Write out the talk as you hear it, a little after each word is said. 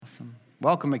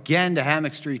Welcome again to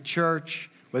Hammock Street Church.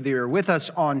 Whether you're with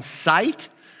us on site,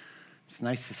 it's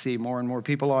nice to see more and more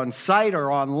people on site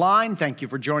or online. Thank you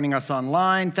for joining us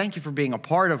online. Thank you for being a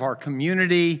part of our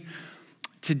community.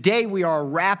 Today we are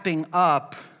wrapping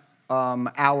up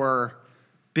our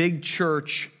Big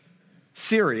Church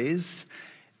series,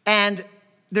 and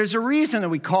there's a reason that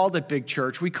we called it Big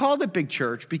Church. We called it Big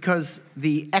Church because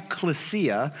the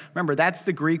ecclesia, remember that's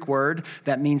the Greek word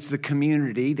that means the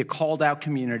community, the called out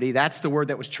community. That's the word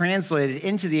that was translated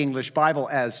into the English Bible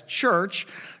as church,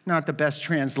 not the best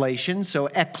translation. So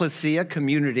ecclesia,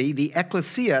 community. The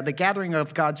ecclesia, the gathering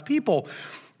of God's people,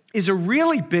 is a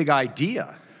really big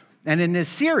idea. And in this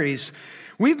series,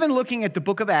 we've been looking at the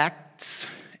book of Acts,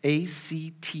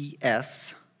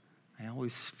 A-C-T-S. I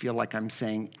always feel like I'm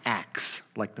saying Axe,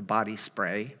 like the body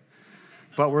spray.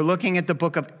 But we're looking at the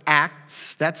book of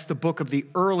Acts. That's the book of the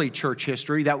early church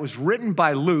history that was written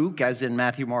by Luke, as in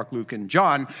Matthew, Mark, Luke, and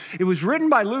John. It was written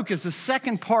by Luke as the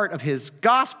second part of his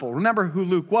gospel. Remember who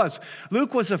Luke was.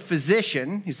 Luke was a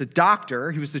physician. He's a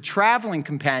doctor. He was the traveling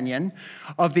companion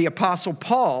of the Apostle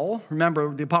Paul.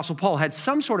 Remember, the Apostle Paul had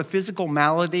some sort of physical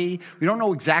malady. We don't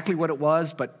know exactly what it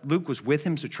was, but Luke was with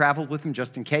him, so traveled with him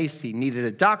just in case he needed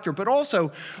a doctor. But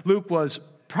also, Luke was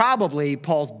probably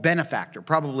Paul's benefactor,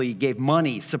 probably gave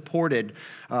money, supported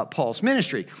Paul's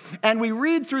ministry. And we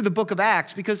read through the book of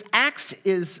Acts because Acts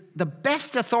is the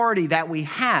best authority that we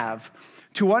have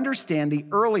to understand the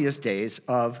earliest days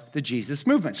of the Jesus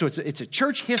movement. So it's a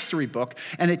church history book,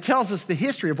 and it tells us the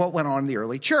history of what went on in the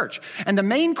early church. And the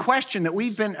main question that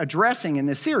we've been addressing in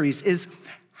this series is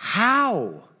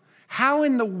how? How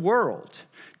in the world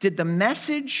did the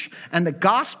message and the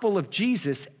gospel of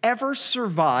Jesus ever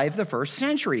survive the first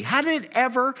century? How did it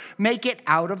ever make it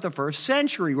out of the first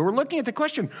century? We're looking at the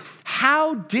question,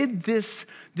 how did this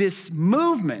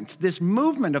movement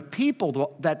of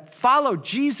people that followed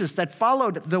Jesus, that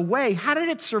followed the way, how did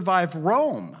it survive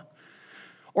Rome?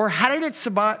 Or how did it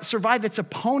survive its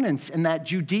opponents in that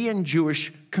Judean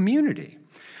Jewish community?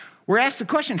 We're asked the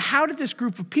question, how did this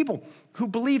group of people who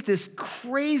believed this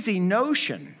crazy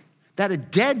notion that a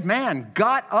dead man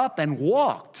got up and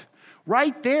walked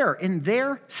right there in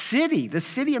their city, the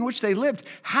city in which they lived,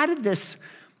 how did this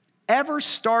ever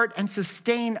start and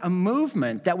sustain a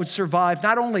movement that would survive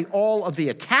not only all of the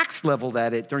attacks leveled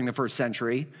at it during the first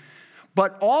century,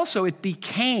 but also it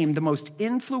became the most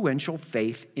influential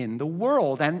faith in the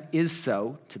world and is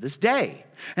so to this day?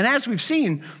 And as we've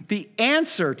seen, the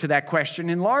answer to that question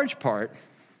in large part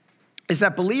is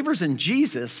that believers in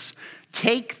Jesus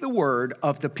take the word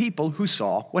of the people who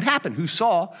saw what happened, who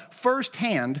saw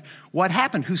firsthand what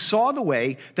happened, who saw the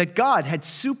way that God had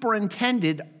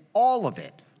superintended all of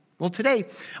it. Well, today,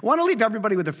 I want to leave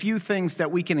everybody with a few things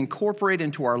that we can incorporate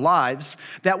into our lives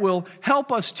that will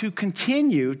help us to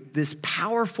continue this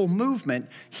powerful movement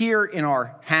here in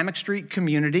our Hammock Street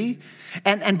community,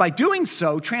 and by doing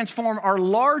so, transform our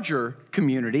larger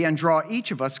community and draw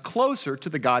each of us closer to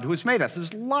the God who has made us.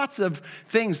 There's lots of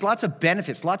things, lots of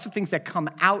benefits, lots of things that come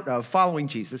out of following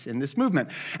Jesus in this movement.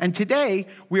 And today,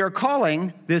 we are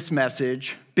calling this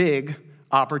message Big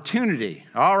Opportunity.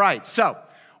 All right, so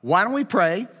why don't we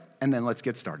pray? And then let's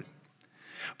get started.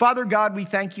 Father God, we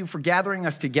thank you for gathering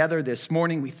us together this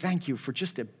morning. We thank you for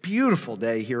just a beautiful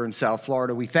day here in South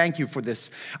Florida. We thank you for this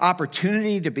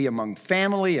opportunity to be among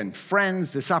family and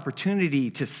friends, this opportunity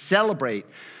to celebrate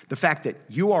the fact that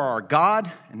you are our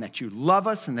God and that you love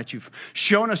us and that you've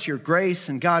shown us your grace.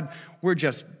 And God, we're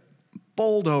just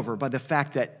bowled over by the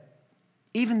fact that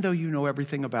even though you know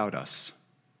everything about us,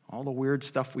 all the weird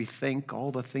stuff we think,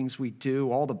 all the things we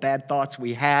do, all the bad thoughts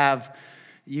we have,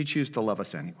 you choose to love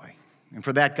us anyway. And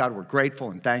for that, God, we're grateful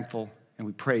and thankful, and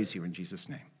we praise you in Jesus'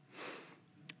 name.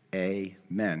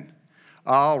 Amen.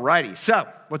 All righty. So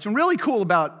what's been really cool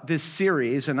about this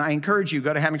series, and I encourage you,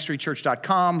 go to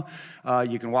hammockstreetchurch.com.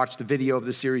 You can watch the video of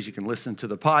the series. You can listen to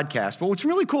the podcast. But what's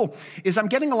really cool is I'm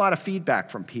getting a lot of feedback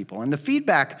from people. And the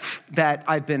feedback that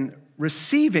I've been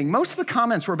receiving, most of the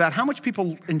comments were about how much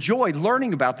people enjoyed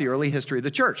learning about the early history of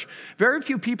the church. Very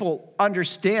few people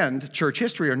understand church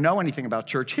history or know anything about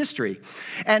church history.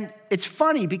 And it's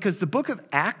funny because the book of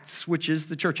Acts, which is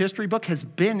the church history book, has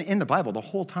been in the Bible the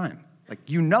whole time. Like,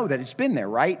 you know that it's been there,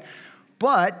 right?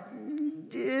 But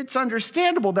it's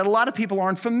understandable that a lot of people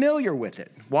aren't familiar with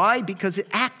it. Why? Because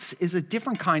Acts is a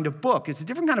different kind of book. It's a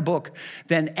different kind of book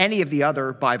than any of the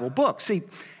other Bible books. See,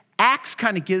 Acts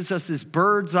kind of gives us this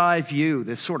bird's eye view,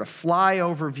 this sort of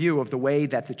flyover view of the way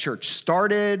that the church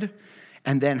started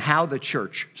and then how the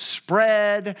church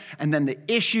spread, and then the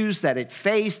issues that it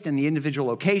faced in the individual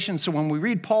locations. So when we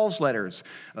read Paul's letters,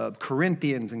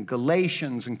 Corinthians and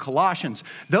Galatians and Colossians,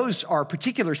 those are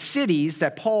particular cities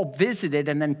that Paul visited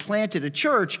and then planted a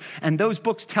church, and those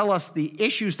books tell us the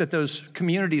issues that those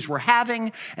communities were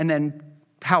having, and then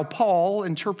how Paul,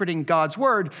 interpreting God's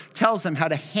word, tells them how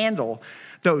to handle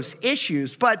those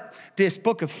issues. But this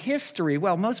book of history,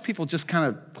 well, most people just kind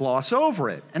of gloss over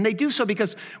it. And they do so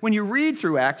because when you read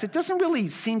through Acts, it doesn't really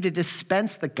seem to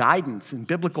dispense the guidance and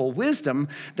biblical wisdom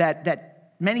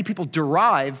that many people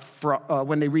derive from,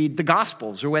 when they read the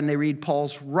Gospels or when they read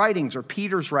Paul's writings or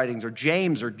Peter's writings or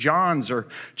James or John's or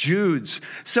Jude's.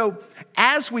 So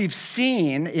as we've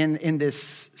seen in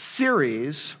this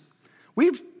series,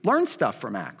 we've learned stuff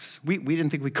from Acts. We didn't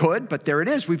think we could, but there it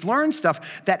is. We've learned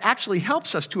stuff that actually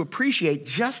helps us to appreciate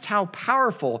just how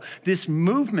powerful this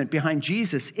movement behind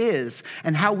Jesus is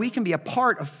and how we can be a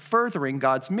part of furthering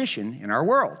God's mission in our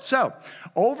world. So,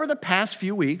 over the past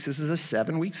few weeks, this is a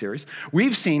 7-week series,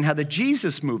 we've seen how the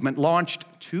Jesus movement launched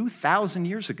 2,000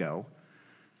 years ago,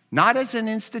 not as an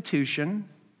institution,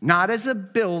 not as a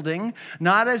building,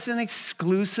 not as an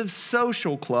exclusive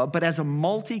social club, but as a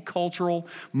multicultural,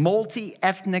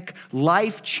 multi-ethnic,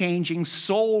 life-changing,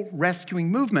 soul-rescuing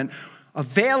movement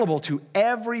available to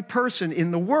every person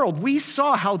in the world. We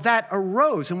saw how that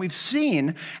arose, and we've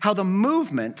seen how the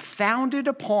movement, founded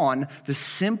upon the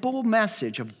simple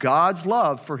message of God's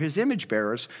love for his image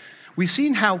bearers, we've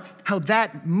seen how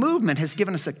that movement has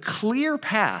given us a clear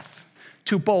path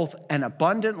to both an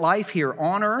abundant life here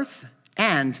on earth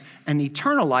and an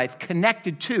eternal life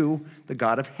connected to the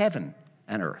God of heaven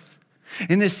and earth.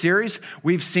 In this series,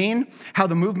 we've seen how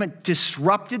the movement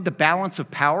disrupted the balance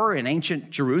of power in ancient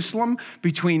Jerusalem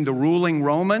between the ruling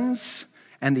Romans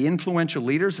and the influential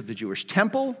leaders of the Jewish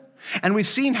temple. And we've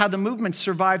seen how the movement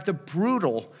survived the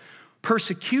brutal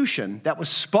persecution that was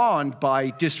spawned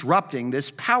by disrupting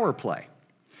this power play.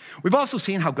 We've also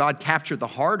seen how God captured the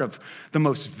heart of the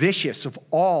most vicious of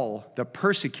all the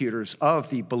persecutors of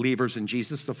the believers in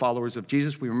Jesus, the followers of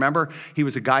Jesus. We remember he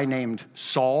was a guy named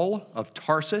Saul of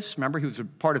Tarsus. Remember, he was a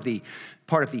part of the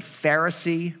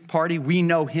Pharisee party. We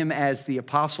know him as the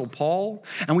Apostle Paul.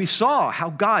 And we saw how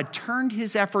God turned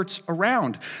his efforts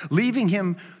around, leaving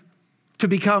him to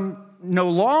become no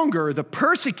longer the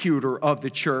persecutor of the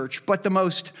church, but the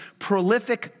most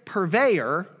prolific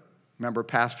purveyor. Remember,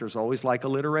 pastors always like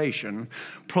alliteration.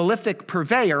 Prolific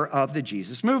purveyor of the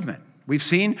Jesus movement. We've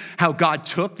seen how God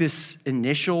took this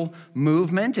initial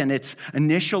movement and its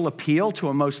initial appeal to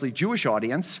a mostly Jewish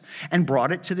audience and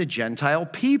brought it to the Gentile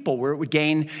people, where it would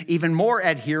gain even more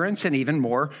adherence and even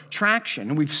more traction.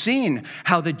 And we've seen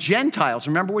how the Gentiles,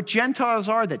 remember what Gentiles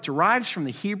are? That derives from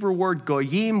the Hebrew word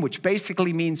goyim, which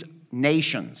basically means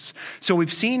nations. So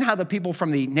we've seen how the people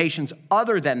from the nations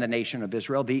other than the nation of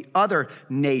Israel, the other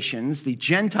nations, the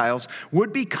Gentiles,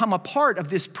 would become a part of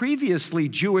this previously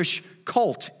Jewish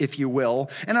cult, if you will.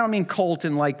 And I don't mean cult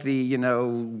in like the,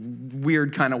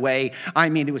 weird kind of way. I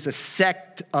mean, it was a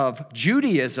sect of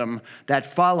Judaism that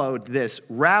followed this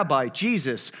Rabbi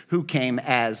Jesus who came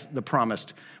as the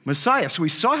promised Messiah. So we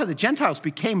saw how the Gentiles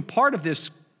became part of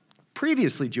this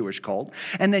previously Jewish cult,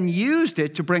 and then used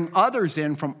it to bring others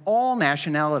in from all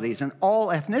nationalities and all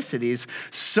ethnicities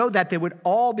so that they would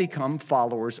all become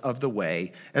followers of the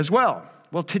way as well.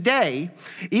 Well, today,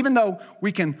 even though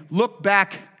we can look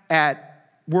back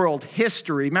at world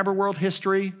history, remember world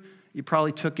history? You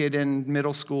probably took it in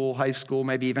middle school, high school,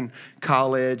 maybe even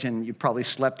college, and you probably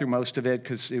slept through most of it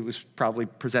because it was probably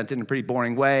presented in a pretty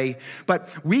boring way. But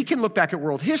we can look back at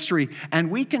world history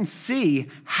and we can see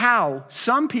how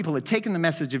some people had taken the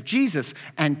message of Jesus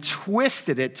and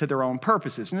twisted it to their own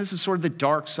purposes. And this is sort of the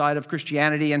dark side of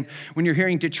Christianity. And when you're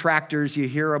hearing detractors, you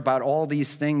hear about all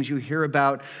these things. You hear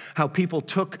about how people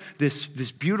took this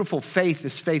beautiful faith,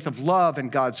 this faith of love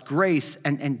and God's grace,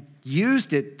 and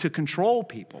used it to control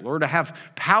people or to have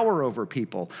power over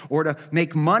people or to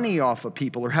make money off of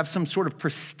people or have some sort of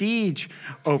prestige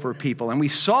over people. And we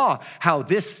saw how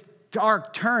this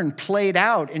dark turn played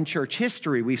out in church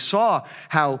history. We saw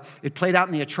how it played out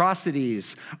in the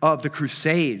atrocities of the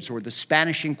Crusades or the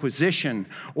Spanish Inquisition,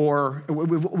 or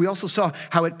we also saw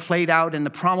how it played out in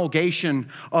the promulgation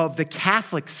of the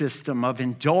Catholic system of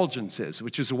indulgences,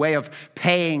 which is a way of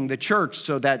paying the church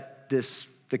so that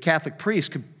the Catholic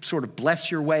priest could sort of bless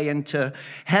your way into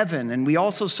heaven. And we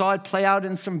also saw it play out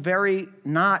in some very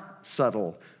not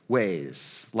subtle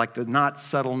ways, like the not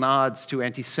subtle nods to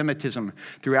anti-Semitism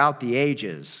throughout the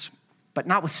ages. But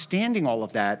notwithstanding all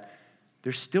of that,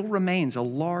 there still remains a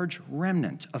large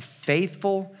remnant of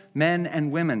faithful men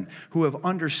and women who have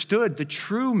understood the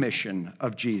true mission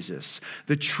of Jesus,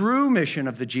 the true mission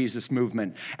of the Jesus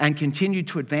movement, and continue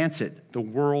to advance it the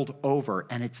world over.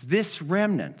 And it's this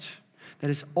remnant that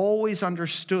has always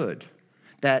understood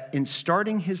that in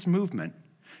starting his movement,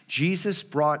 Jesus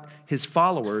brought his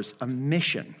followers a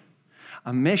mission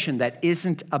that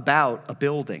isn't about a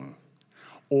building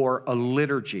or a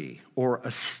liturgy, or a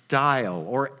style,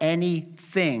 or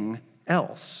anything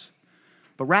else.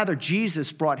 But rather,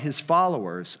 Jesus brought his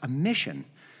followers a mission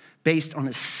based on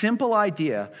a simple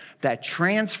idea that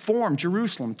transformed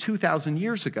Jerusalem 2,000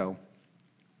 years ago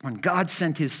when God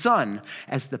sent his Son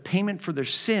as the payment for their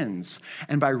sins,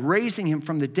 and by raising him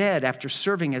from the dead after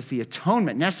serving as the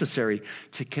atonement necessary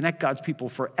to connect God's people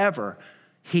forever,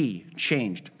 he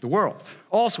changed the world.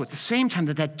 Also, at the same time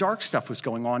that dark stuff was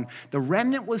going on, the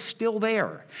remnant was still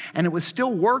there, and it was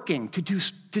still working to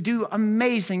do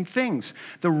amazing things.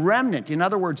 The remnant, in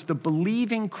other words, the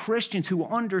believing Christians who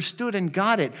understood and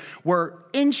got it, were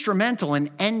instrumental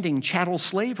in ending chattel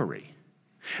slavery.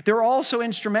 They were also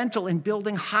instrumental in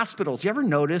building hospitals. You ever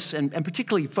notice, and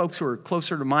particularly folks who are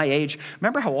closer to my age,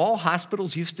 remember how all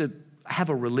hospitals used to have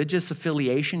a religious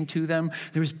affiliation to them?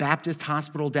 There was Baptist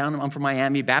Hospital I'm from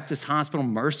Miami, Baptist Hospital,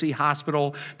 Mercy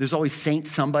Hospital. There's always Saint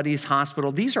Somebody's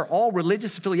Hospital. These are all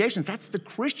religious affiliations. That's the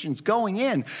Christians going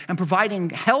in and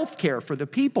providing health care for the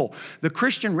people. The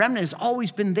Christian remnant has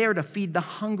always been there to feed the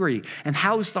hungry and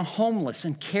house the homeless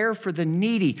and care for the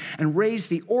needy and raise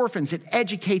the orphans and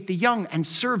educate the young and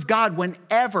serve God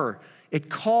whenever it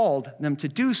called them to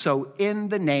do so in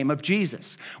the name of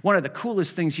Jesus. One of the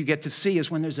coolest things you get to see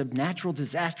is when there's a natural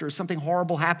disaster or something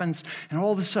horrible happens, and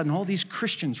all of a sudden, all these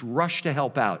Christians rush to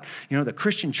help out. You know, the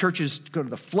Christian churches go to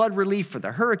the flood relief for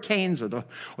the hurricanes or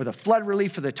the flood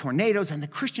relief for the tornadoes, and the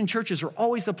Christian churches are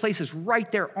always the places right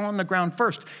there on the ground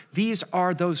first. These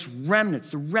are those remnants,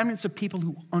 the remnants of people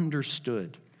who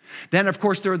understood. Then, of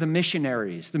course, there are the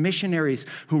missionaries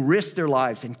who risked their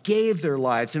lives and gave their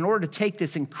lives in order to take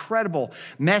this incredible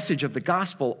message of the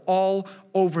gospel all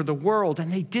over the world.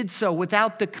 And they did so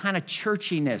without the kind of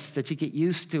churchiness that you get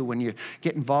used to when you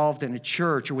get involved in a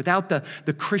church, or without the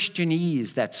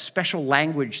Christianese, that special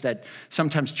language that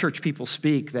sometimes church people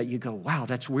speak that you go, wow,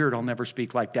 that's weird. I'll never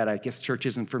speak like that. I guess church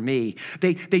isn't for me.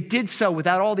 They did so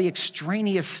without all the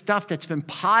extraneous stuff that's been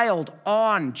piled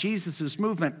on Jesus'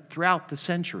 movement throughout the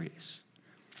centuries.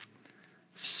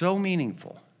 So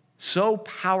meaningful, so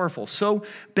powerful, so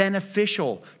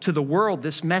beneficial to the world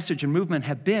this message and movement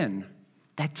have been,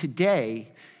 that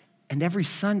today and every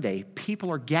Sunday, people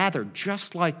are gathered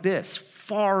just like this,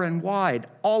 far and wide,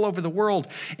 all over the world,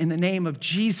 in the name of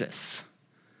Jesus,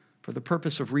 for the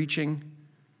purpose of reaching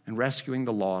and rescuing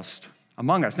the lost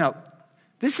among us. Now,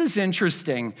 this is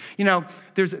interesting. You know,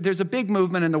 there's a big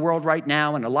movement in the world right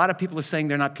now, and a lot of people are saying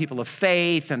they're not people of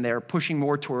faith, and they're pushing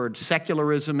more toward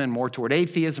secularism and more toward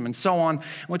atheism and so on. And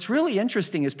what's really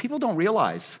interesting is people don't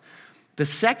realize the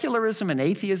secularism and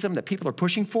atheism that people are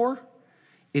pushing for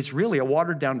is really a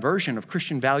watered-down version of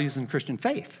Christian values and Christian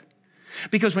faith.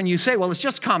 Because when you say, well, it's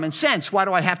just common sense, why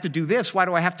do I have to do this? Why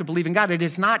do I have to believe in God? It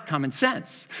is not common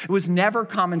sense. It was never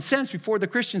common sense before the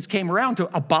Christians came around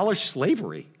to abolish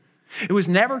slavery. It was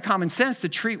never common sense to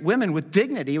treat women with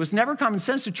dignity. It was never common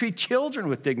sense to treat children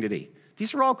with dignity.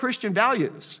 These are all Christian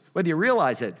values, whether you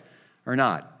realize it or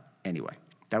not. Anyway,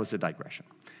 that was a digression.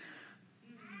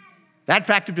 That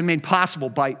fact had been made possible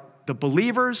by the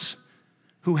believers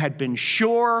who had been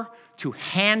sure to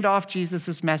hand off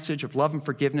Jesus' message of love and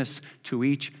forgiveness to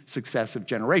each successive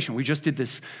generation. We just did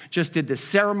this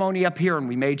ceremony up here, and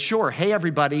we made sure, hey,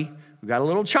 everybody, we got a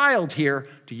little child here.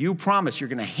 Do you promise you're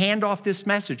going to hand off this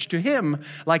message to him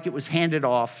like it was handed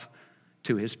off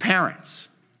to his parents?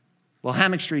 Well,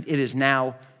 Hammock Street, it is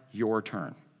now your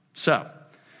turn. So,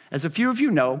 as a few of you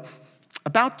know,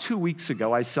 about 2 weeks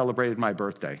ago, I celebrated my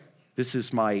birthday. This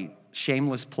is my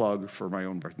shameless plug for my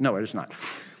own birthday. No, it is not.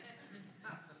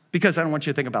 Because I don't want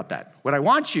you to think about that. What I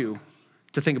want you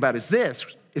to think about is this.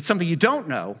 It's something you don't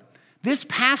know. This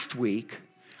past week,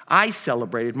 I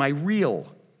celebrated my real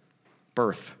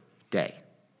birthday.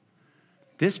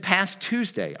 This past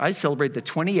Tuesday, I celebrated the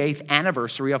 28th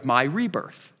anniversary of my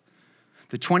rebirth.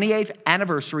 The 28th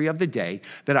anniversary of the day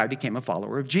that I became a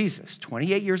follower of Jesus.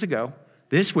 28 years ago,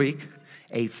 this week,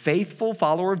 a faithful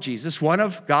follower of Jesus, one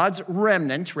of God's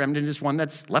remnant. Remnant is one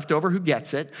that's left over who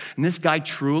gets it. And this guy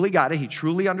truly got it. He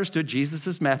truly understood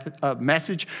Jesus'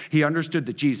 message. He understood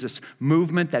the Jesus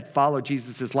movement that followed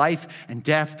Jesus' life and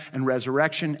death and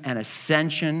resurrection and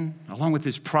ascension, along with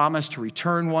his promise to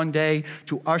return one day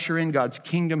to usher in God's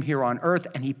kingdom here on earth.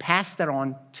 And he passed that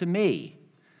on to me.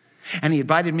 And he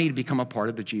invited me to become a part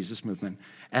of the Jesus movement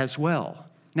as well.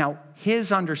 Now,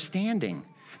 his understanding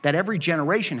that every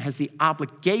generation has the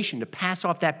obligation to pass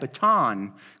off that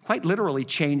baton quite literally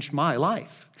changed my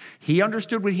life. He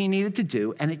understood what he needed to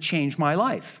do, and it changed my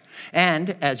life.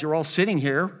 And as you're all sitting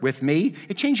here with me,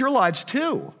 it changed your lives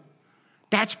too.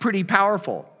 That's pretty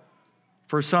powerful.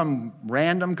 For some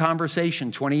random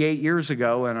conversation 28 years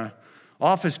ago in an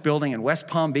office building in West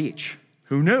Palm Beach,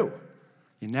 who knew?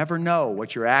 You never know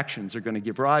what your actions are going to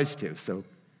give rise to, so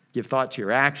give thought to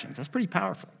your actions. That's pretty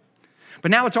powerful. But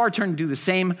now it's our turn to do the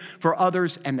same for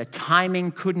others, and the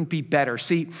timing couldn't be better.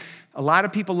 See, a lot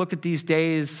of people look at these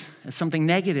days as something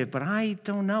negative, but I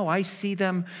don't know. I see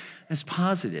them as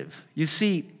positive. You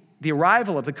see, the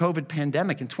arrival of the COVID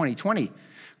pandemic in 2020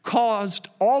 caused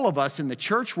all of us in the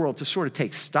church world to sort of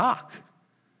take stock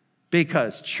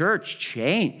because church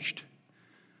changed.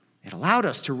 It allowed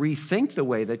us to rethink the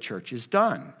way that church is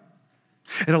done.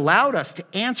 It allowed us to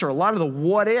answer a lot of the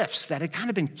what-ifs that had kind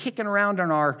of been kicking around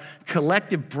in our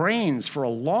collective brains for a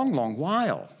long, long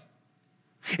while.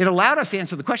 It allowed us to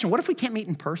answer the question, what if we can't meet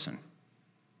in person?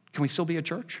 Can we still be a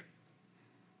church?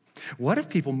 What if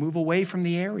people move away from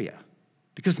the area?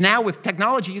 Because now with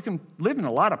technology, you can live in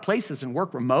a lot of places and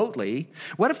work remotely.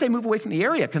 What if they move away from the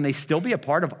area? Can they still be a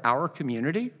part of our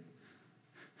community?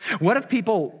 What if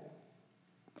people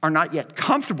are not yet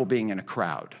comfortable being in a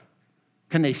crowd?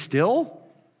 Can they still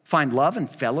find love and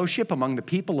fellowship among the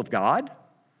people of God?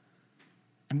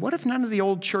 And what if none of the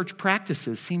old church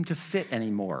practices seem to fit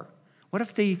anymore? What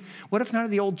if none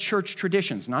of the old church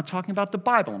traditions, not talking about the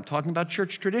Bible, I'm talking about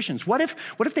church traditions. What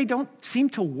if they don't seem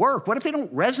to work? What if they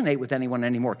don't resonate with anyone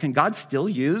anymore? Can God still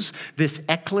use this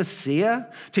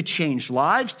ecclesia to change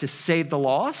lives, to save the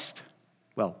lost?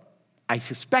 Well, I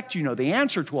suspect you know the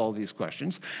answer to all of these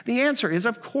questions. The answer is,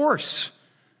 of course,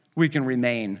 we can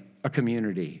remain a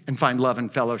community and find love and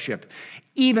fellowship,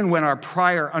 even when our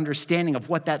prior understanding of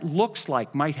what that looks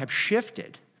like might have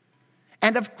shifted.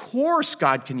 And of course,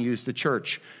 God can use the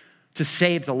church to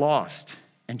save the lost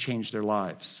and change their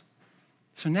lives.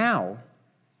 So now,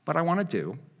 what I want to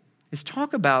do is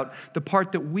talk about the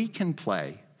part that we can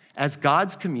play as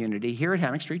God's community here at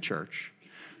Hammock Street Church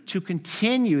to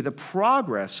continue the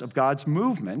progress of God's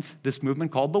movement, this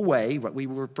movement called the Way, what we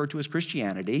refer to as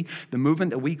Christianity, the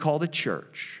movement that we call the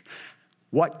church.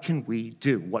 What can we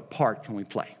do? What part can we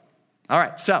play? All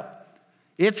right, so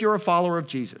if you're a follower of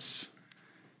Jesus,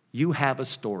 you have a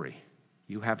story.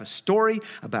 You have a story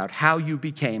about how you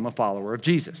became a follower of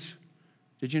Jesus.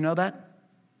 Did you know that?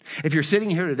 If you're sitting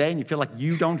here today and you feel like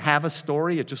you don't have a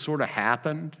story, it just sort of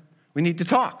happened, we need to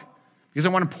talk because I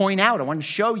want to point out, I want to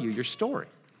show you your story.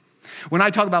 When I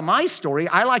talk about my story,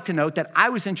 I like to note that I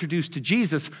was introduced to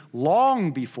Jesus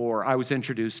long before I was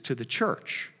introduced to the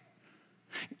church.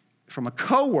 From a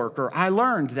coworker, I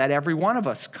learned that every one of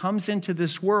us comes into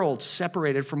this world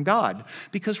separated from God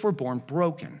because we're born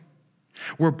broken.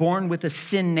 We're born with a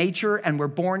sin nature, and we're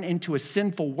born into a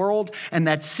sinful world, and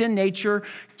that sin nature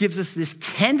gives us this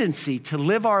tendency to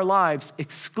live our lives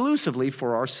exclusively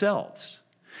for ourselves.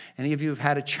 Any of you have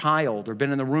had a child or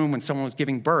been in the room when someone was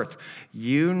giving birth,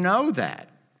 you know that.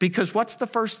 Because what's the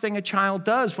first thing a child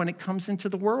does when it comes into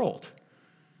the world?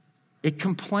 It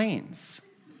complains.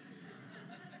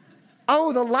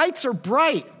 Oh, the lights are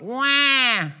bright.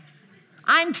 Wah!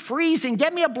 I'm freezing.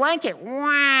 Get me a blanket.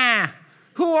 Wah!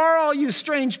 Who are all you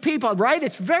strange people, right?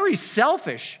 It's very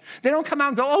selfish. They don't come out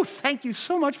and go, oh, thank you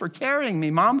so much for carrying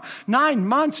me, Mom. 9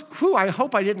 months. Whew, I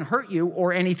hope I didn't hurt you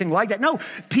or anything like that. No,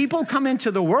 people come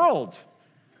into the world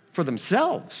for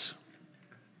themselves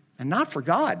and not for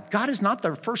God. God is not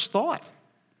their first thought.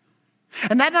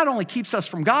 And that not only keeps us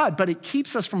from God, but it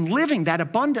keeps us from living that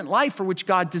abundant life for which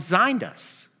God designed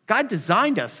us. God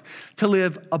designed us to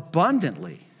live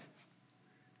abundantly.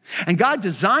 And God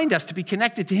designed us to be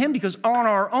connected to Him because on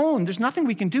our own, there's nothing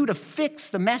we can do to fix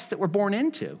the mess that we're born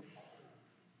into.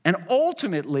 And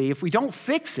ultimately, if we don't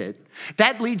fix it,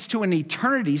 that leads to an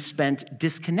eternity spent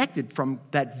disconnected from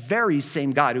that very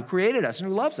same God who created us and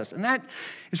who loves us. And that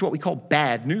is what we call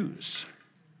bad news.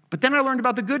 But then I learned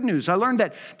about the good news. I learned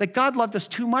that God loved us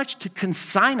too much to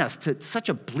consign us to such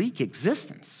a bleak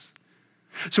existence.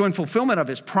 So in fulfillment of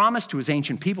His promise to His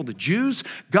ancient people, the Jews,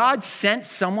 God sent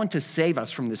someone to save us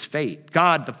from this fate.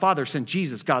 God the Father sent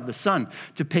Jesus, God the Son,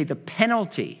 to pay the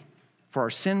penalty for our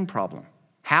sin problem.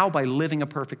 How? By living a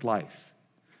perfect life.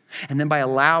 And then by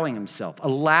allowing Himself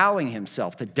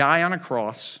to die on a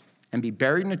cross and be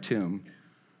buried in a tomb,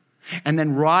 and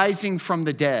then rising from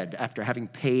the dead after having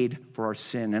paid for our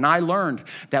sin. And I learned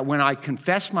that when I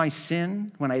confess my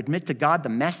sin, when I admit to God the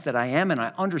mess that I am, and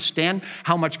I understand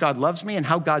how much God loves me and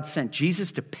how God sent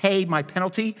Jesus to pay my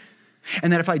penalty,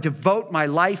 And that if I devote my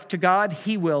life to God,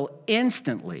 he will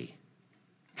instantly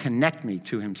connect me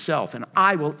to himself. And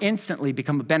I will instantly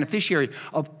become a beneficiary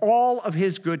of all of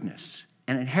his goodness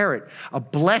and inherit a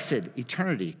blessed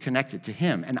eternity connected to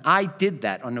him. And I did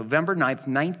that on November 9th,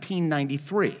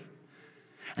 1993.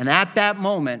 And at that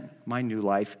moment, my new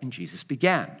life in Jesus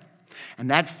began. And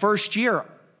that first year,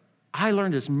 I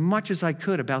learned as much as I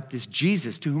could about this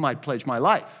Jesus to whom I'd pledged my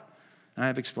life. And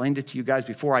I've explained it to you guys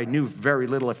before. I knew very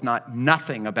little, if not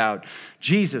nothing, about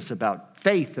Jesus, about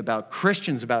faith, about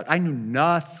Christians, I knew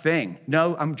nothing.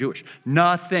 No, I'm Jewish.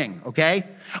 Nothing, okay?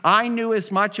 I knew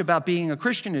as much about being a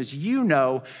Christian as you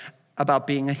know about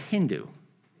being a Hindu,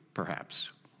 perhaps,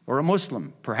 or a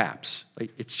Muslim, perhaps.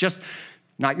 It's just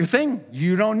not your thing.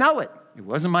 You don't know it. It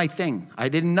wasn't my thing. I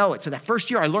didn't know it. So that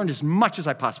first year, I learned as much as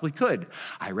I possibly could.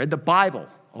 I read the Bible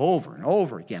over and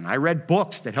over again. I read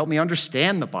books that helped me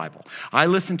understand the Bible. I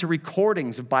listened to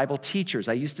recordings of Bible teachers.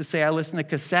 I used to say I listen to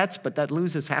cassettes, but that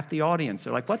loses half the audience.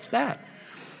 They're like, what's that?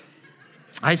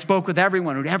 I spoke with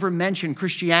everyone who'd ever mentioned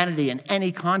Christianity in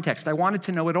any context. I wanted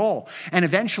to know it all. And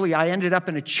eventually I ended up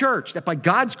in a church that by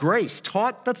God's grace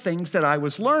taught the things that I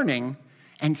was learning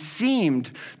and seemed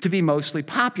to be mostly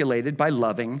populated by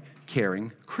loving,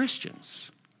 caring Christians.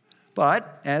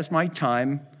 But as my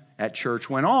time at church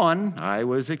went on, I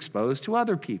was exposed to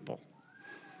other people.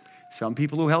 Some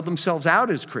people who held themselves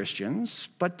out as Christians,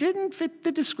 but didn't fit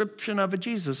the description of a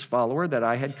Jesus follower that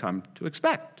I had come to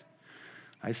expect.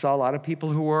 I saw a lot of people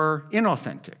who were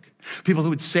inauthentic, people who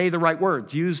would say the right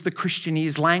words, use the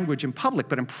Christianese language in public,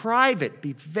 but in private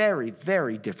be very,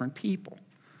 very different people.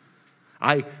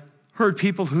 I heard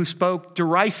people who spoke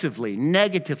derisively,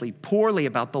 negatively, poorly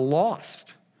about the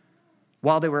lost,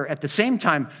 while they were at the same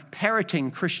time parroting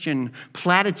Christian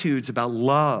platitudes about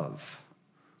love,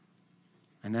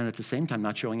 and then at the same time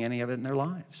not showing any of it in their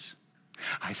lives.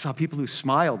 I saw people who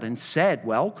smiled and said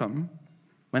welcome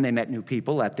when they met new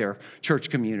people at their church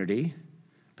community,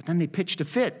 but then they pitched a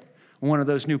fit when one of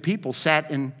those new people sat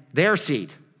in their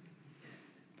seat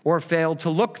or failed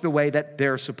to look the way that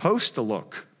they're supposed to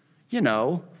look. You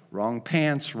know, wrong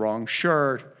pants, wrong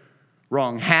shirt,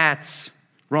 wrong hats,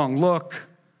 wrong look.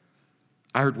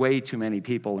 I heard way too many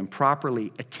people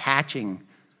improperly attaching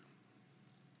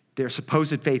their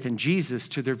supposed faith in Jesus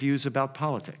to their views about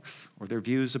politics or their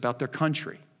views about their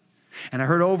country. And I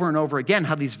heard over and over again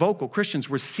how these vocal Christians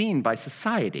were seen by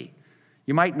society.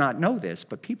 You might not know this,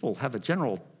 but people have a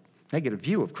general negative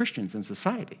view of Christians in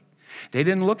society. They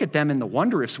didn't look at them in the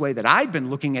wondrous way that I'd been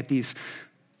looking at these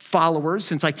followers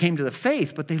since I came to the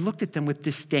faith, but they looked at them with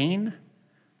disdain,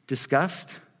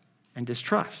 disgust, and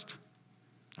distrust.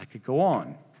 I could go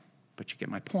on, but you get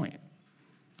my point.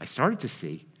 I started to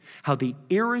see how the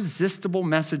irresistible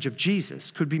message of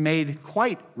Jesus could be made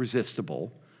quite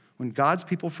resistible when God's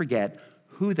people forget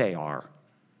who they are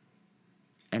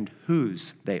and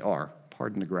whose they are.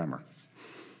 Pardon the grammar.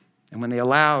 And when they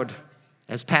allowed,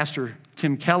 as Pastor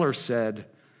Tim Keller said,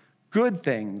 good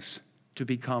things to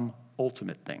become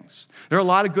ultimate things. There are a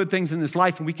lot of good things in this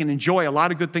life, and we can enjoy a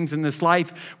lot of good things in this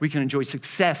life. We can enjoy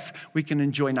success. We can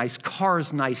enjoy nice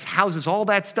cars, nice houses, all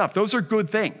that stuff. Those are good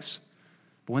things.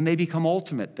 But when they become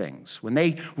ultimate things, when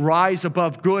they rise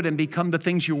above good and become the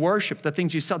things you worship, the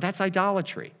things you sell, that's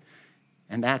idolatry.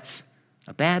 And that's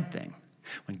a bad thing.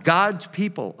 When God's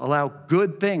people allow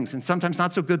good things, and sometimes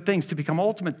not so good things, to become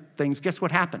ultimate things, guess what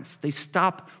happens? They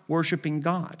stop worshiping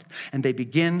God, and they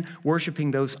begin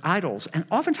worshiping those idols. And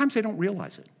oftentimes they don't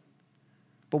realize it.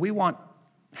 But we want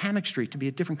Hammock Street to be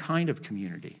a different kind of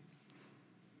community.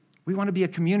 We want to be a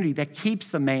community that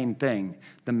keeps the main thing.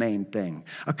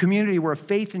 A community where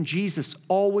faith in Jesus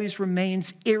always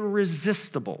remains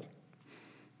irresistible.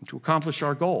 And to accomplish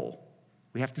our goal,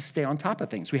 we have to stay on top of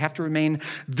things. We have to remain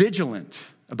vigilant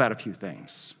about a few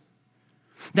things.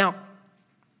 Now,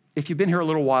 if you've been here a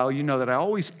little while, you know that I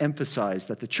always emphasize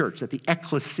that the church, that the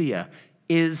ecclesia,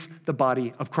 is the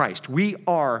body of Christ. We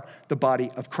are the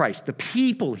body of Christ. The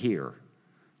people here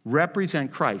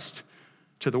represent Christ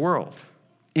to the world.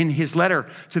 In his letter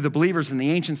to the believers in the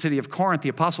ancient city of Corinth, the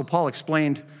Apostle Paul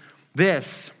explained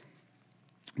this.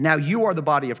 Now you are the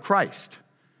body of Christ.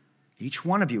 Each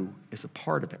one of you is a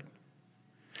part of it.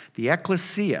 The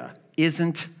ecclesia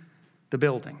isn't the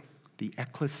building. The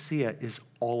ecclesia is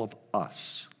all of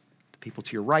us. The people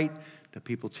to your right, the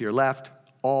people to your left,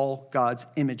 all God's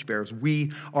image bearers.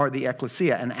 We are the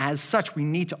ecclesia. And as such, we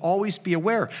need to always be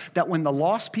aware that when the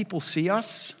lost people see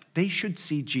us, they should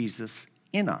see Jesus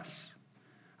in us.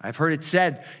 I've heard it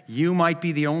said, you might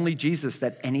be the only Jesus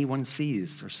that anyone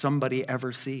sees or somebody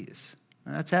ever sees.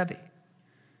 And that's heavy.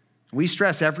 We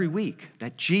stress every week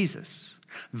that Jesus,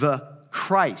 the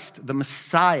Christ, the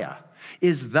Messiah,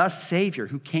 is the Savior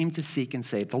who came to seek and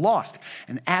save the lost.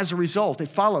 And as a result, it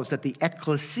follows that the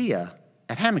ecclesia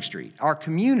at Hammock Street, our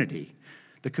community,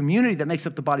 the community that makes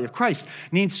up the body of Christ,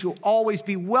 needs to always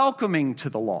be welcoming to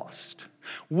the lost,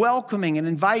 welcoming and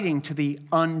inviting to the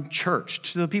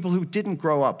unchurched, to the people who didn't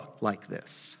grow up like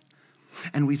this.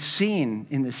 And we've seen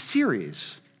in this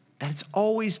series that it's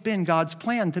always been God's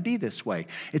plan to be this way.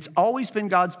 It's always been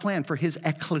God's plan for his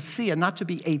ecclesia not to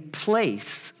be a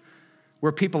place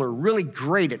where people are really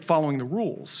great at following the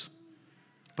rules,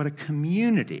 but a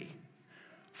community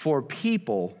for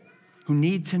people who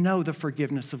need to know the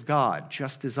forgiveness of God,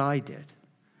 just as I did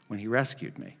when he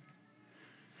rescued me.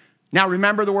 Now,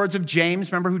 remember the words of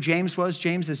James. Remember who James was?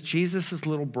 James is Jesus'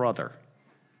 little brother.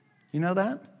 You know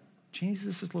that?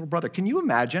 Jesus' little brother. Can you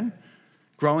imagine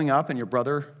growing up and your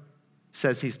brother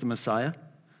says he's the Messiah?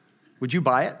 Would you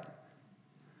buy it?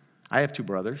 I have 2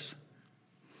 brothers.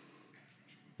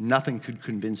 Nothing could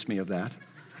convince me of that.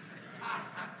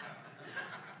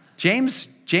 James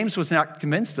was not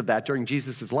convinced of that during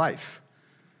Jesus' life.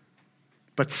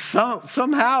 But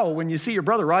somehow, when you see your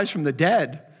brother rise from the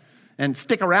dead and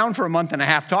stick around for a month and a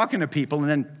half talking to people and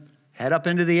then head up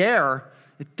into the air,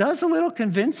 it does a little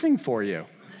convincing for you.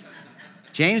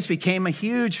 James became a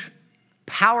huge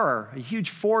power, a huge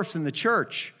force in the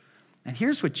church. And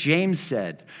here's what James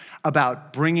said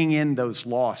about bringing in those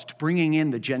lost, bringing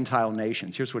in the Gentile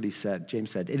nations. Here's what he said.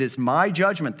 James said, "It is my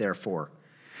judgment, therefore,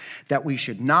 that we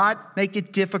should not make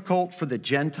it difficult for the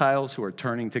Gentiles who are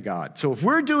turning to God." So if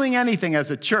we're doing anything as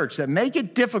a church that make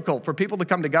it difficult for people to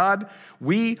come to God,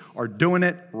 we are doing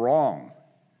it wrong.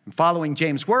 And following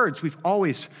James' words, we've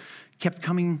always kept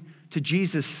coming to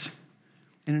Jesus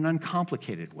in an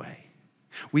uncomplicated way.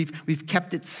 We've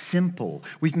kept it simple.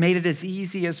 We've made it as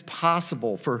easy as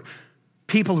possible for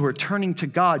people who are turning to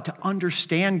God to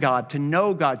understand God, to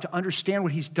know God, to understand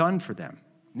what he's done for them.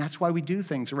 And that's why we do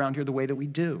things around here the way that we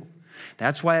do.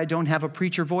 That's why I don't have a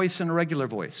preacher voice and a regular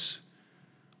voice.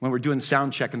 When we're doing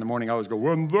sound check in the morning, I always go,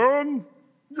 "And then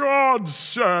God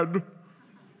said,"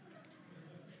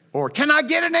 or "Can I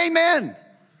get an amen?"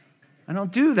 I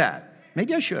don't do that.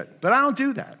 Maybe I should, but I don't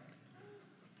do that.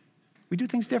 We do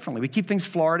things differently. We keep things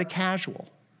Florida casual.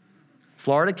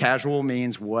 Florida casual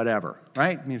means whatever,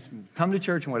 right? It means come to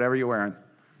church in whatever you're wearing.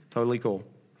 Totally cool.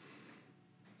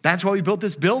 That's why we built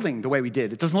this building the way we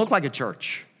did. It doesn't look like a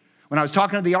church. When I was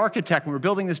talking to the architect when we were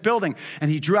building this building,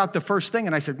 and he drew out the first thing,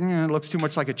 and I said, "It looks too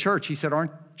much like a church." He said,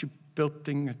 "Aren't you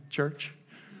building a church?"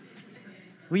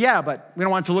 "Well, yeah, but we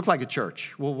don't want it to look like a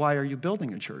church." "Well, why are you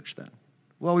building a church then?"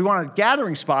 "Well, we want a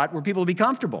gathering spot where people will be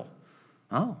comfortable."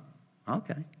 "Oh,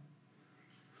 okay."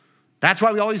 That's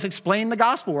why we always explain the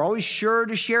gospel. We're always sure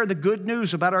to share the good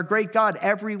news about our great God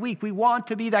every week. We want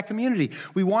to be that community.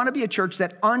 We want to be a church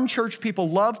that unchurched people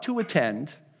love to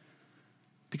attend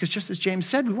because, just as James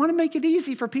said, we want to make it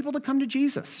easy for people to come to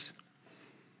Jesus.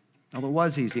 Well, it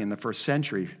was easy in the first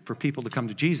century for people to come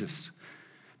to Jesus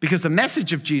because the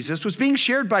message of Jesus was being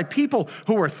shared by people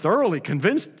who were thoroughly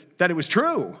convinced that it was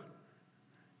true.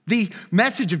 The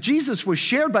message of Jesus was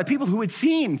shared by people who had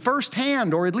seen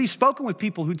firsthand, or at least spoken with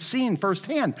people who'd seen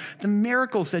firsthand, the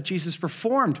miracles that Jesus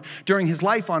performed during his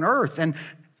life on earth, and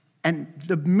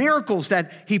the miracles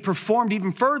that he performed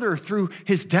even further through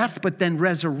his death, but then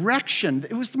resurrection.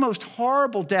 It was the most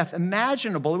horrible death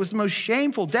imaginable. It was the most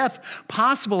shameful death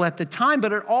possible at the time,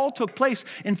 but it all took place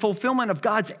in fulfillment of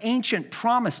God's ancient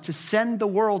promise to send the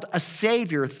world a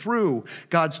Savior through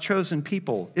God's chosen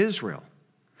people, Israel.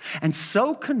 And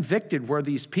so convicted were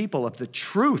these people of the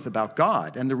truth about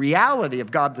God and the reality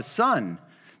of God the Son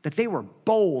that they were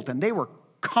bold and they were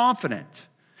confident.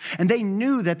 And they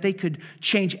knew that they could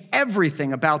change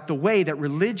everything about the way that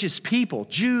religious people,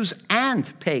 Jews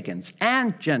and pagans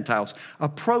and Gentiles,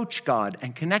 approach God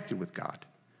and connected with God.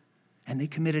 And they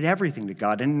committed everything to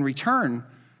God. And in return,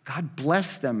 God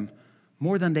blessed them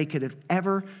more than they could have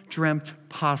ever dreamt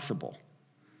possible.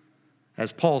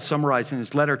 As Paul summarized in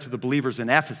his letter to the believers in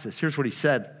Ephesus, here's what he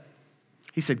said.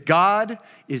 He said, "God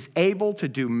is able to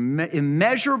do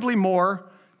immeasurably more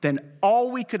than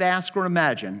all we could ask or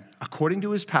imagine, according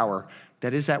to his power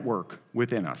that is at work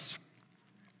within us."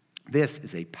 This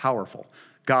is a powerful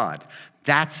God.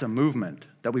 That's a movement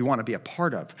that we want to be a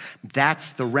part of.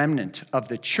 That's the remnant of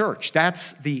the church.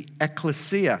 That's the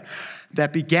ecclesia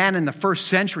that began in the first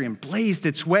century and blazed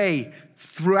its way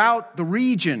throughout the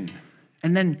region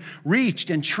and then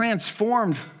reached and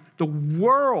transformed the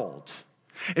world.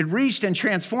 It reached and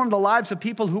transformed the lives of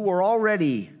people who were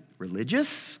already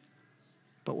religious,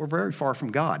 but were very far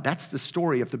from God. That's the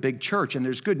story of the big church, and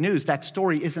there's good news. That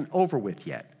story isn't over with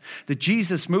yet. The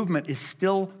Jesus movement is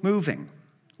still moving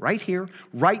right here,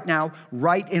 right now,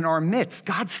 right in our midst.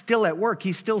 God's still at work.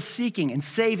 He's still seeking and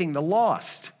saving the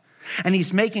lost. And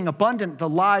he's making abundant the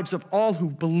lives of all who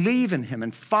believe in him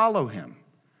and follow him.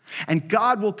 And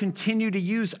God will continue to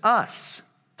use us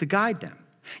to guide them.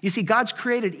 You see, God's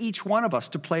created each one of us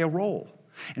to play a role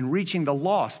in reaching the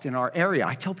lost in our area.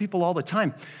 I tell people all the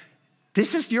time,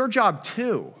 this is your job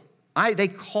too. They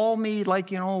call me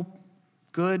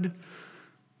good.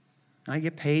 I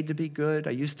get paid to be good.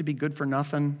 I used to be good for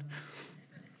nothing.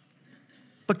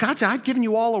 But God said, I've given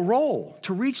you all a role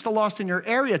to reach the lost in your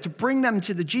area, to bring them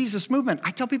to the Jesus movement.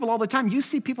 I tell people all the time, you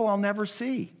see people I'll never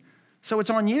see. So it's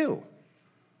on you.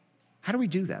 How do we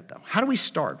do that, though? How do we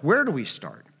start? Where do we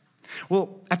start?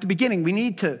 Well, at the beginning, we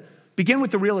need to begin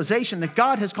with the realization that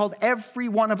God has called every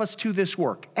one of us to this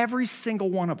work, every single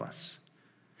one of us.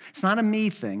 It's not a me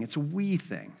thing, it's a we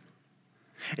thing.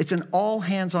 It's an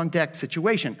all-hands-on-deck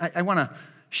situation. I want to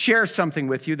share something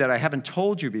with you that I haven't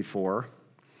told you before.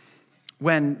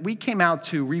 When we came out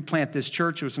to replant this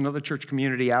church, it was another church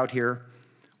community out here,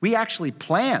 we actually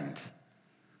planned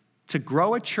to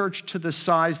grow a church to the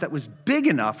size that was big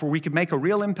enough where we could make a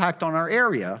real impact on our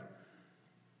area,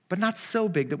 but not so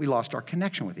big that we lost our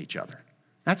connection with each other.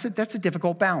 That's a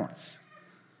difficult balance.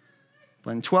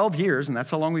 But in 12 years, and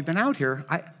that's how long we've been out here,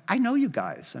 I know you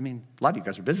guys. I mean, a lot of you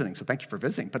guys are visiting, so thank you for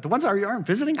visiting. But the ones that aren't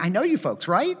visiting, I know you folks,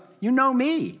 right? You know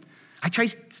me. I try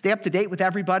to stay up to date with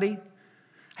everybody.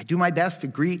 I do my best to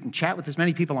greet and chat with as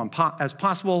many people as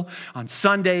possible on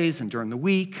Sundays and during the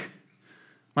week.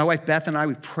 My wife Beth and I,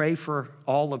 we pray for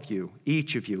all of you,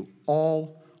 each of you,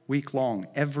 all week long,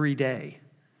 every day.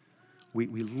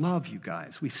 We love you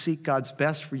guys. We seek God's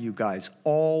best for you guys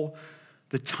all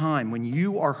the time. When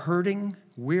you are hurting,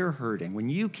 we're hurting. When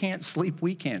you can't sleep,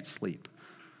 we can't sleep.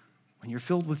 When you're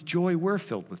filled with joy, we're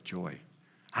filled with joy.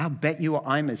 I'll bet you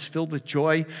I'm as filled with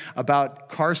joy about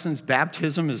Carson's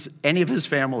baptism as any of his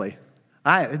family.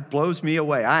 It blows me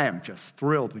away. I am just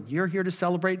thrilled. When you're here to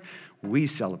celebrate, we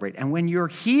celebrate. And when you're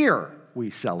here, we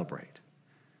celebrate.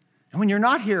 And when you're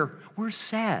not here, we're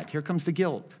sad. Here comes the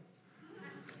guilt.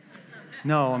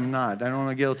 No, I'm not. I don't want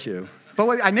to guilt you. But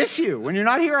wait, I miss you. When you're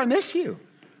not here, I miss you.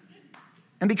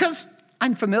 And because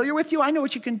I'm familiar with you, I know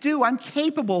what you can do. I'm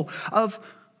capable of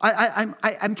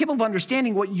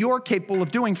understanding what you're capable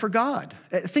of doing for God.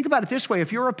 Think about it this way.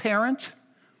 If you're a parent,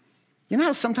 you know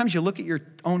how sometimes you look at your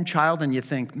own child and you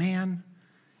think, man,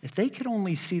 if they could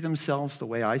only see themselves the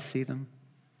way I see them,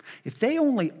 if they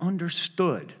only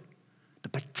understood the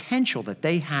potential that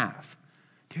they have,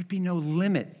 there'd be no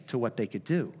limit to what they could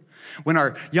do. When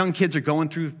our young kids are going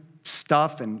through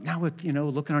stuff and now with,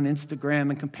 looking on Instagram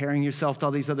and comparing yourself to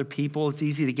all these other people, it's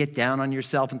easy to get down on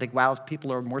yourself and think, wow,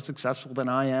 people are more successful than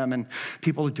I am and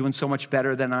people are doing so much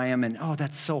better than I am and oh,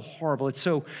 that's so horrible. It's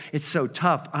so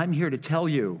tough. I'm here to tell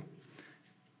you,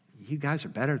 you guys are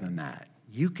better than that.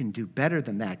 You can do better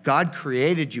than that. God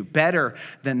created you better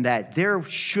than that. There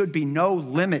should be no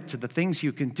limit to the things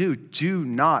you can do. Do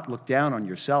not look down on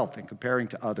yourself in comparing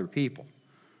to other people.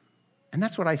 And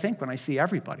that's what I think when I see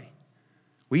everybody.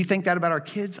 We think that about our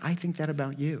kids. I think that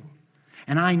about you.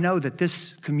 And I know that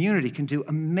this community can do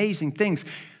amazing things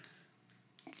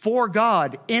for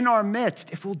God in our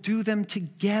midst if we'll do them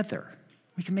together.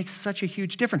 We can make such a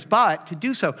huge difference. But to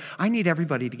do so, I need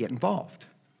everybody to get involved,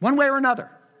 one way or another.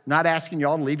 Not asking you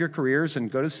all to leave your careers and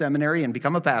go to seminary and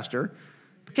become a pastor,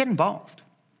 but get involved.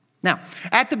 Now,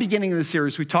 at the beginning of the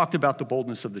series, we talked about the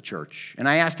boldness of the church, and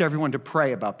I asked everyone to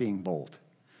pray about being bold.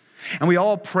 And we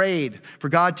all prayed for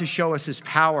God to show us his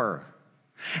power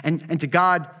and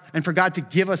for God to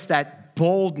give us that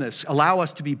boldness, allow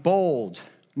us to be bold.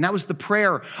 And that was the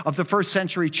prayer of the first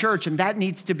century church, and that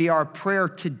needs to be our prayer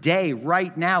today,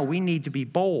 right now. We need to be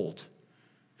bold.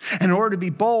 And in order to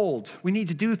be bold, we need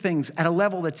to do things at a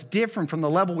level that's different from the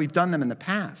level we've done them in the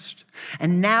past.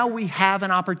 And now we have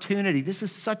an opportunity. This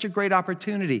is such a great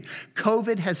opportunity.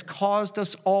 COVID has caused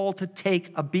us all to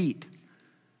take a beat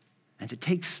and to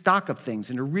take stock of things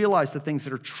and to realize the things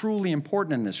that are truly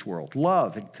important in this world: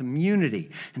 love and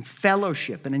community and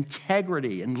fellowship and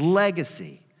integrity and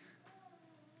legacy.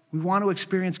 We want to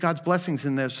experience God's blessings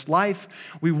in this life.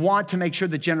 We want to make sure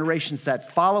the generations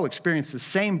that follow experience the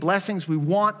same blessings. We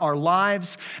want our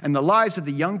lives and the lives of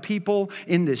the young people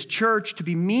in this church to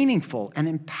be meaningful and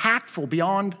impactful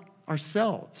beyond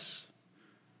ourselves.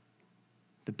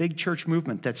 The big church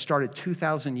movement that started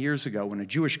 2,000 years ago when a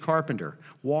Jewish carpenter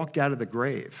walked out of the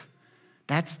grave,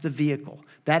 that's the vehicle.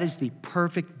 That is the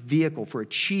perfect vehicle for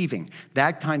achieving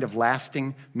that kind of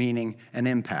lasting meaning and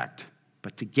impact.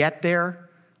 But to get there,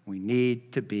 we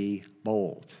need to be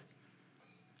bold.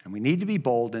 And we need to be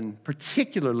bold in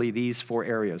particularly these 4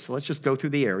 areas. So let's just go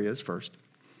through the areas first.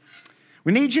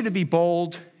 We need you to be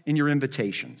bold in your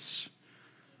invitations.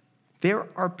 There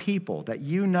are people that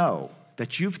you know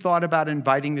that you've thought about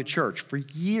inviting to church for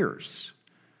years.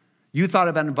 You thought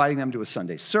about inviting them to a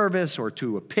Sunday service or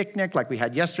to a picnic like we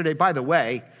had yesterday. By the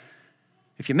way,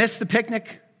 if you missed the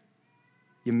picnic,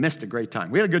 you missed a great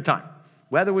time. We had a good time.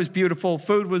 Weather was beautiful,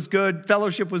 food was good,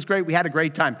 fellowship was great. We had a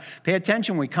great time. Pay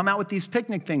attention when we come out with these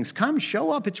picnic things. Come,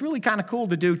 show up. It's really kind of cool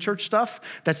to do church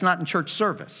stuff that's not in church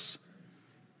service.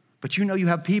 But you know you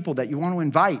have people that you want to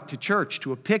invite to church,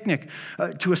 to a picnic,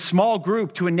 to a small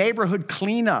group, to a neighborhood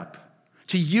cleanup,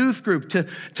 to youth group,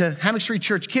 to Hammock Street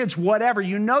Church Kids, whatever.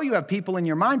 You know you have people in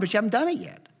your mind, but you haven't done it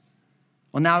yet.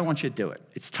 Well, now I want you to do it.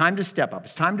 It's time to step up.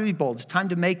 It's time to be bold. It's time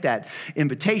to make that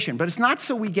invitation. But it's not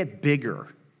so we get bigger.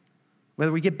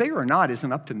 Whether we get bigger or not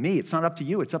isn't up to me. It's not up to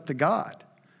you. It's up to God.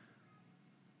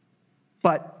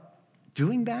 But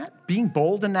doing that, being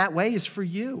bold in that way is for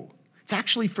you. It's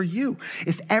actually for you.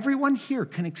 If everyone here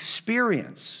can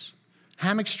experience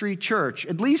Hammock Street Church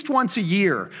at least once a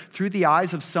year through the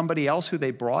eyes of somebody else who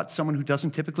they brought, someone who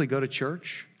doesn't typically go to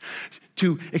church,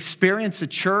 to experience a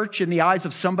church in the eyes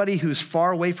of somebody who's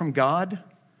far away from God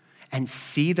and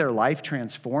see their life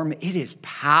transform, it is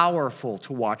powerful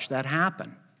to watch that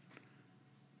happen.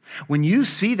 When you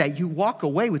see that, you walk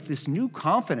away with this new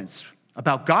confidence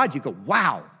about God. You go,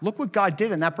 wow, look what God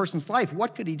did in that person's life.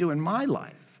 What could he do in my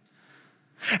life?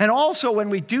 And also when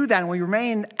we do that and we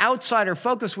remain outsider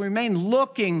focused, we remain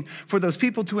looking for those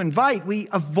people to invite, we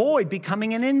avoid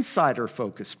becoming an insider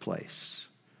focused place.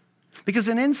 Because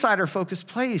an insider focused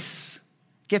place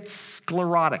gets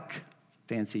sclerotic,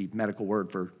 fancy medical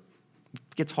word for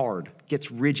gets hard,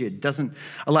 gets rigid, doesn't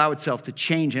allow itself to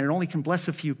change, and it only can bless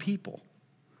a few people.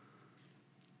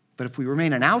 But if we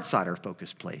remain an outsider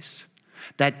focused place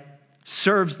that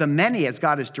serves the many as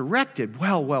God has directed,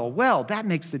 well, that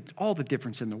makes all the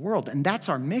difference in the world. And that's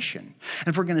our mission. And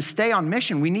if we're going to stay on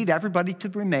mission, we need everybody to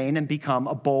remain and become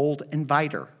a bold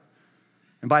inviter.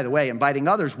 And by the way, inviting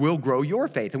others will grow your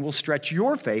faith and will stretch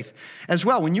your faith as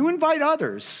well. When you invite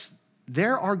others,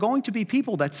 there are going to be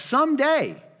people that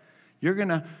someday you're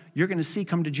going to see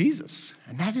come to Jesus.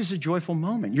 And that is a joyful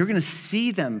moment. You're going to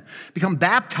see them become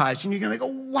baptized, and you're going to go,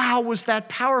 wow, was that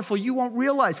powerful? You won't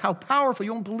realize how powerful,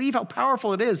 you won't believe how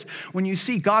powerful it is when you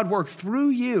see God work through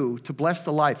you to bless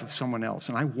the life of someone else.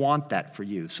 And I want that for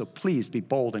you. So please be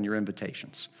bold in your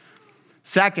invitations.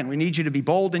 Second, we need you to be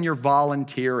bold in your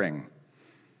volunteering.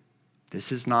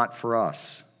 This is not for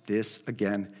us. This,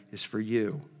 again, is for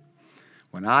you.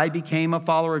 When I became a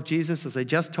follower of Jesus, as I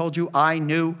just told you, I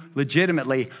knew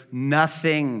legitimately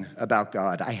nothing about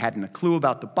God. I hadn't a clue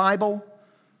about the Bible.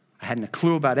 I hadn't a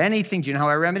clue about anything. Do you know how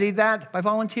I remedied that? By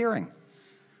volunteering.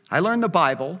 I learned the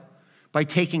Bible by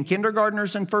taking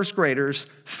kindergartners and first graders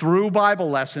through Bible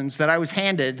lessons that I was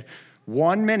handed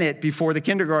 1 minute before the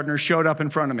kindergartners showed up in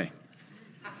front of me.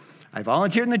 I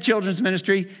volunteered in the children's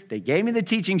ministry. They gave me the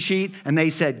teaching sheet, and they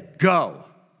said, go.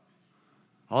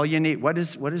 All you need, what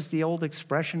is the old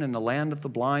expression in the land of the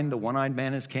blind, the one-eyed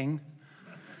man is king?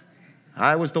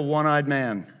 I was the one-eyed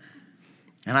man,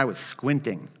 and I was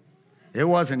squinting. It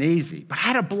wasn't easy, but I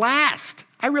had a blast.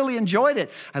 I really enjoyed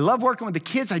it. I love working with the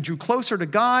kids. I drew closer to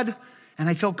God, and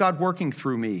I felt God working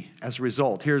through me as a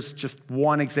result. Here's just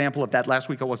one example of that. Last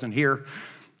week I wasn't here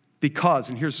because,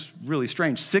 and here's really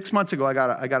strange, 6 months ago I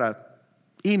got a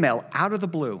email out of the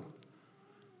blue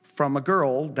from a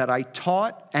girl that I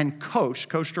taught and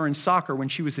coached her in soccer when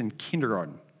she was in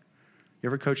kindergarten. You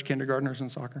ever coach kindergartners in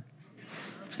soccer?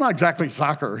 It's not exactly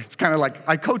soccer. It's kind of like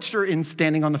I coached her in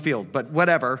standing on the field, but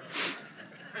whatever.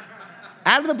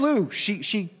 Out of the blue,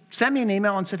 she sent me an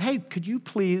email and said, hey, could you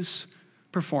please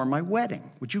perform my wedding?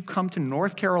 Would you come to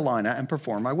North Carolina and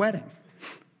perform my wedding?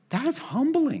 That is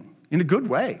humbling in a good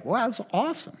way. Wow, that's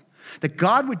awesome. That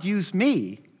God would use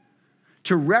me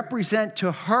to represent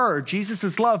to her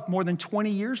Jesus' love more than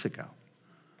 20 years ago.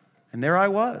 And there I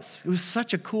was. It was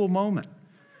such a cool moment.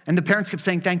 And the parents kept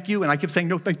saying, thank you. And I kept saying,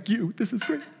 no, thank you. This is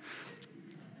great.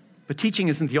 But teaching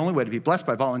isn't the only way to be blessed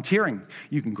by volunteering.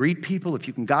 You can greet people, if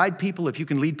you can guide people, if you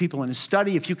can lead people in a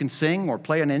study, if you can sing or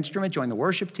play an instrument, join the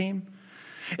worship team.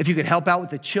 If you could help out with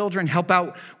the children, help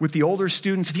out with the older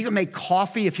students, if you can make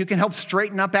coffee, if you can help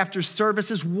straighten up after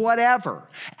services, whatever.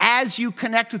 As you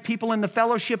connect with people in the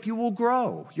fellowship, you will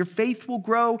grow. Your faith will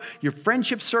grow. Your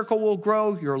friendship circle will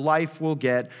grow. Your life will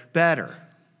get better.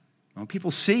 When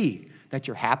people see that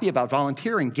you're happy about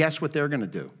volunteering, guess what they're going to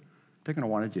do? They're going to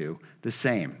want to do the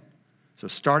same. So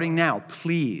starting now,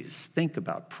 please think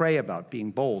about, pray about being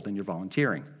bold in your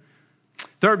volunteering.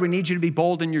 Third, we need you to be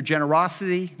bold in your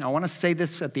generosity. Now, I want to say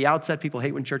this at the outset. People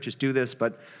hate when churches do this,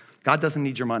 but God doesn't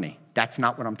need your money. That's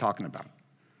not what I'm talking about.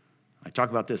 I talk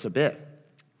about this a bit.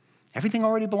 Everything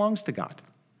already belongs to God.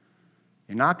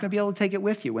 You're not going to be able to take it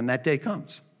with you when that day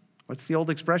comes. What's the old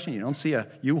expression? You don't see a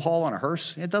U-Haul on a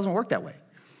hearse. It doesn't work that way.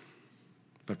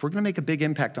 But if we're going to make a big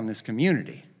impact on this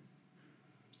community,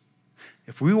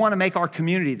 if we want to make our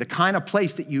community the kind of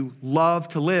place that you love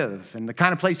to live and the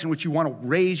kind of place in which you want to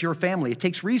raise your family, it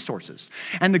takes resources.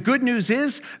 And the good news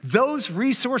is those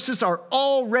resources are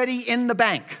already in the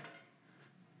bank.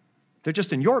 They're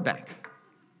just in your bank.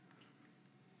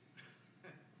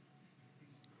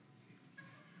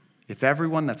 If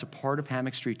everyone that's a part of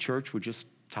Hammock Street Church would just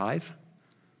tithe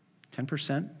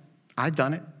 10%, I've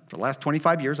done it for the last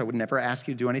 25 years. I would never ask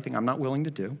you to do anything I'm not willing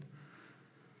to do.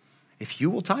 If you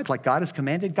will tithe like God has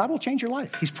commanded, God will change your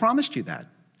life. He's promised you that.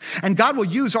 And God will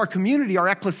use our community, our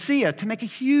ecclesia, to make a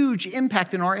huge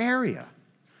impact in our area.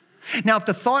 Now, if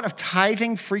the thought of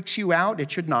tithing freaks you out,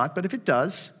 it should not, but if it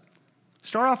does,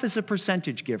 start off as a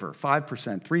percentage giver,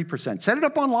 5%, 3%. Set it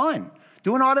up online.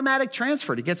 Do an automatic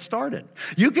transfer to get started.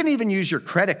 You can even use your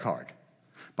credit card.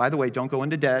 By the way, don't go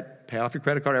into debt. Pay off your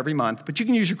credit card every month. But you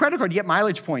can use your credit card to get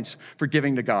mileage points for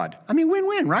giving to God. I mean,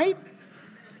 win-win, right?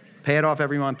 Pay it off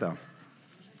every month, though.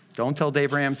 Don't tell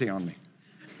Dave Ramsey on me.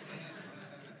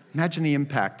 Imagine the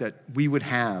impact that we would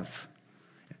have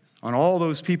on all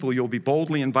those people you'll be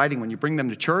boldly inviting when you bring them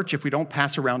to church if we don't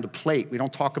pass around a plate, we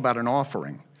don't talk about an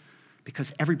offering.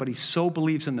 Because everybody so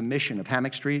believes in the mission of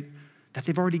Hammock Street that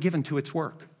they've already given to its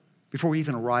work before we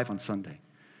even arrive on Sunday.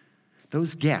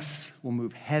 Those guests will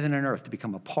move heaven and earth to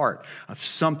become a part of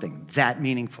something that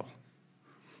meaningful.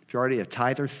 If you're already a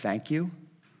tither, thank you.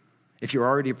 If you're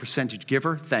already a percentage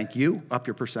giver, thank you. Up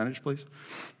your percentage, please.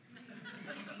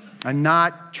 I'm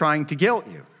not trying to guilt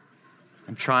you.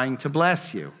 I'm trying to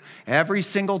bless you. Every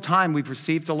single time we've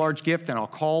received a large gift, and I'll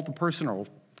call the person or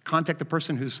contact the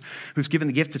person who's given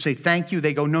the gift to say thank you,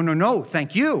 they go, no,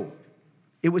 thank you.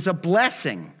 It was a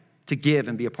blessing to give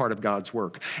and be a part of God's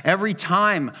work. Every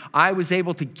time I was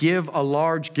able to give a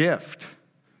large gift,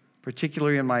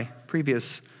 particularly in my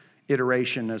previous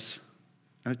iteration as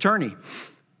an attorney,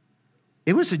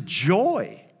 it was a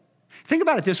joy. Think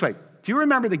about it this way. Do you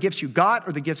remember the gifts you got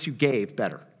or the gifts you gave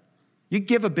better? You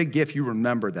give a big gift, you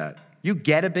remember that. You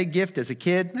get a big gift as a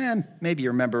kid, maybe you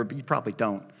remember, but you probably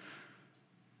don't.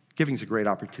 Giving's a great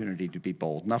opportunity to be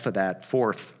bold. Enough of that.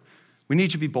 Fourth, we need you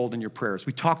to be bold in your prayers.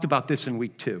 We talked about this in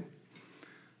week 2.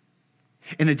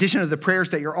 In addition to the prayers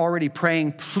that you're already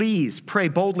praying, please pray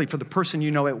boldly for the person you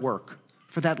know at work,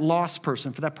 for that lost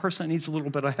person, for that person that needs a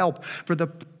little bit of help, for the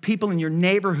people in your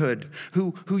neighborhood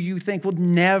who you think will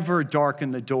never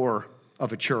darken the door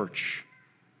of a church.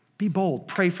 Be bold.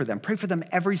 Pray for them. Pray for them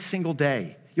every single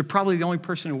day. You're probably the only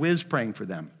person who is praying for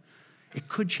them. It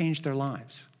could change their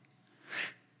lives.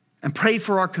 And pray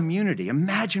for our community.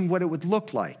 Imagine what it would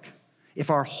look like if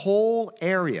our whole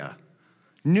area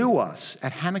knew us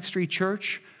at Hammock Street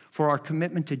Church for our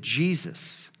commitment to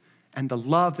Jesus and the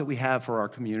love that we have for our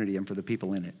community and for the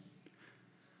people in it.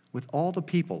 With all the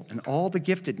people and all the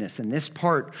giftedness in this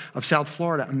part of South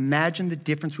Florida, imagine the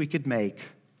difference we could make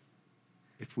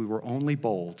if we were only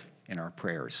bold in our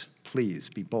prayers. Please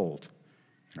be bold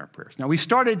in our prayers. Now, we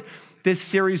started this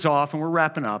series off, and we're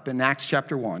wrapping up in Acts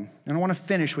chapter 1, and I want to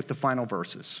finish with the final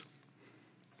verses.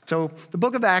 So the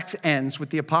book of Acts ends with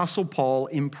the Apostle Paul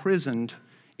imprisoned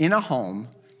in a home,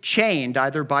 chained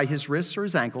either by his wrists or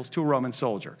his ankles to a Roman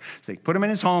soldier. So they put him in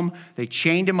his home, they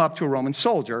chained him up to a Roman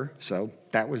soldier, so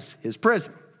that was his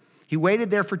prison. He waited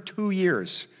there for 2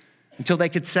 years until they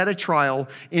could set a trial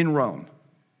in Rome.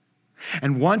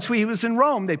 And once he was in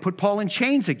Rome, they put Paul in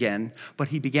chains again, but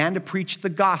he began to preach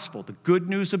the gospel, the good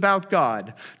news about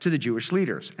God, to the Jewish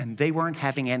leaders, and they weren't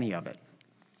having any of it.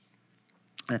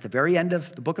 And at the very end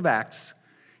of the book of Acts,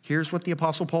 here's what the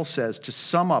Apostle Paul says to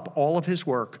sum up all of his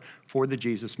work for the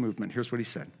Jesus movement. Here's what he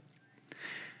said.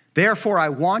 Therefore, I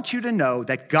want you to know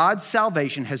that God's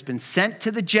salvation has been sent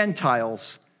to the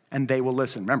Gentiles, and they will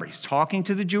listen. Remember, he's talking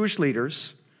to the Jewish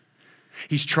leaders.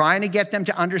 He's trying to get them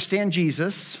to understand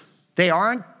Jesus. They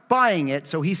aren't buying it,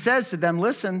 so he says to them,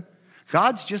 listen,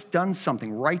 God's just done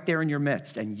something right there in your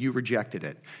midst, and you rejected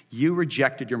it. You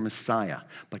rejected your Messiah,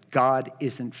 but God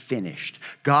isn't finished.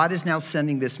 God is now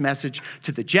sending this message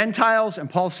to the Gentiles, and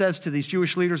Paul says to these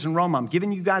Jewish leaders in Rome, I'm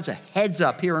giving you guys a heads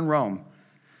up here in Rome.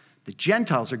 The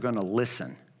Gentiles are going to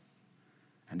listen,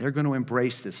 and they're going to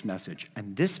embrace this message,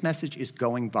 and this message is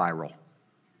going viral.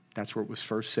 That's where it was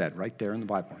first said, right there in the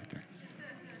Bible, right there.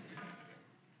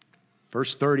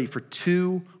 Verse 30, for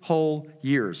 2 whole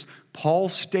years, Paul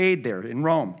stayed there in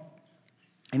Rome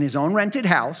in his own rented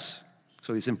house.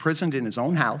 So he's imprisoned in his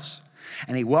own house.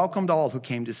 And he welcomed all who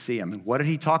came to see him. And what did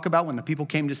he talk about when the people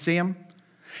came to see him?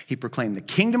 He proclaimed the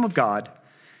kingdom of God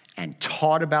and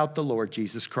taught about the Lord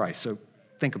Jesus Christ. So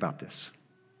think about this.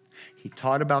 He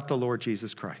taught about the Lord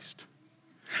Jesus Christ,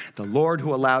 the Lord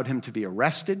who allowed him to be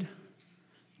arrested,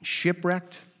 and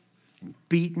shipwrecked, and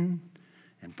beaten,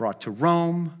 and brought to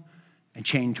Rome, and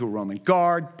chained to a Roman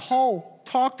guard. Paul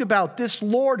talked about this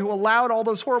Lord who allowed all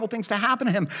those horrible things to happen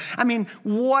to him. I mean,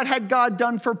 what had God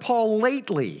done for Paul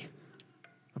lately?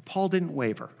 But Paul didn't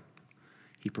waver.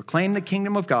 He proclaimed the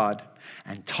kingdom of God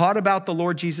and taught about the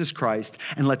Lord Jesus Christ.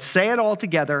 And let's say it all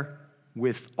together,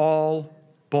 with all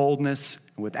boldness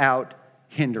and without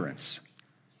hindrance.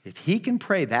 If he can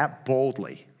pray that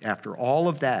boldly after all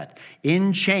of that,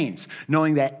 in chains,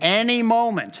 knowing that any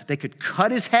moment they could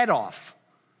cut his head off,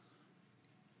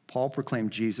 Paul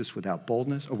proclaimed Jesus without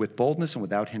boldness, or with boldness and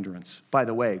without hindrance. By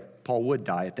the way, Paul would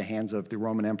die at the hands of the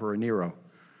Roman Emperor Nero,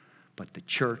 but the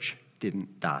church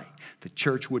didn't die. The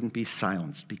church wouldn't be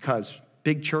silenced because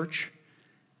big church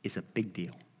is a big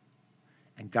deal.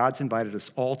 And God's invited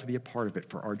us all to be a part of it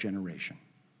for our generation.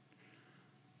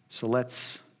 So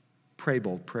let's pray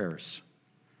bold prayers.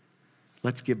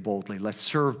 Let's give boldly. Let's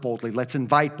serve boldly. Let's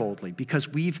invite boldly, because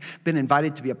we've been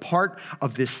invited to be a part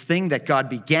of this thing that God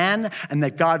began and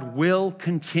that God will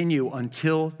continue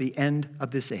until the end of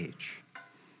this age.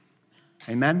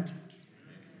 Amen?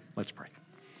 Let's pray.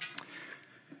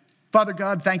 Father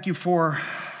God, thank you for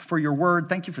your word.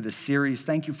 Thank you for this series.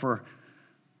 Thank you for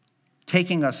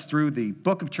taking us through the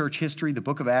book of church history, the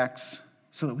book of Acts,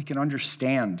 so that we can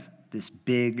understand this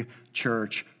big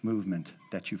church movement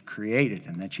that you've created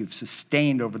and that you've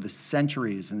sustained over the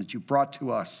centuries and that you brought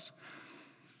to us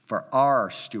for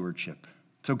our stewardship.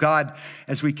 So God,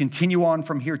 as we continue on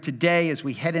from here today, as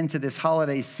we head into this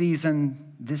holiday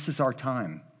season, this is our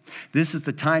time. This is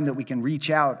the time that we can reach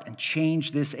out and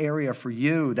change this area for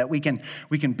you, that we can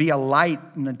be a light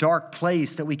in the dark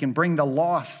place, that we can bring the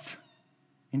lost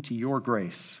into your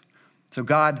grace. So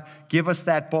God, give us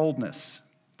that boldness.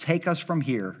 Take us from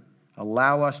here.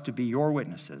 Allow us to be your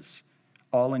witnesses,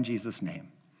 all in Jesus' name.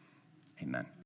 Amen.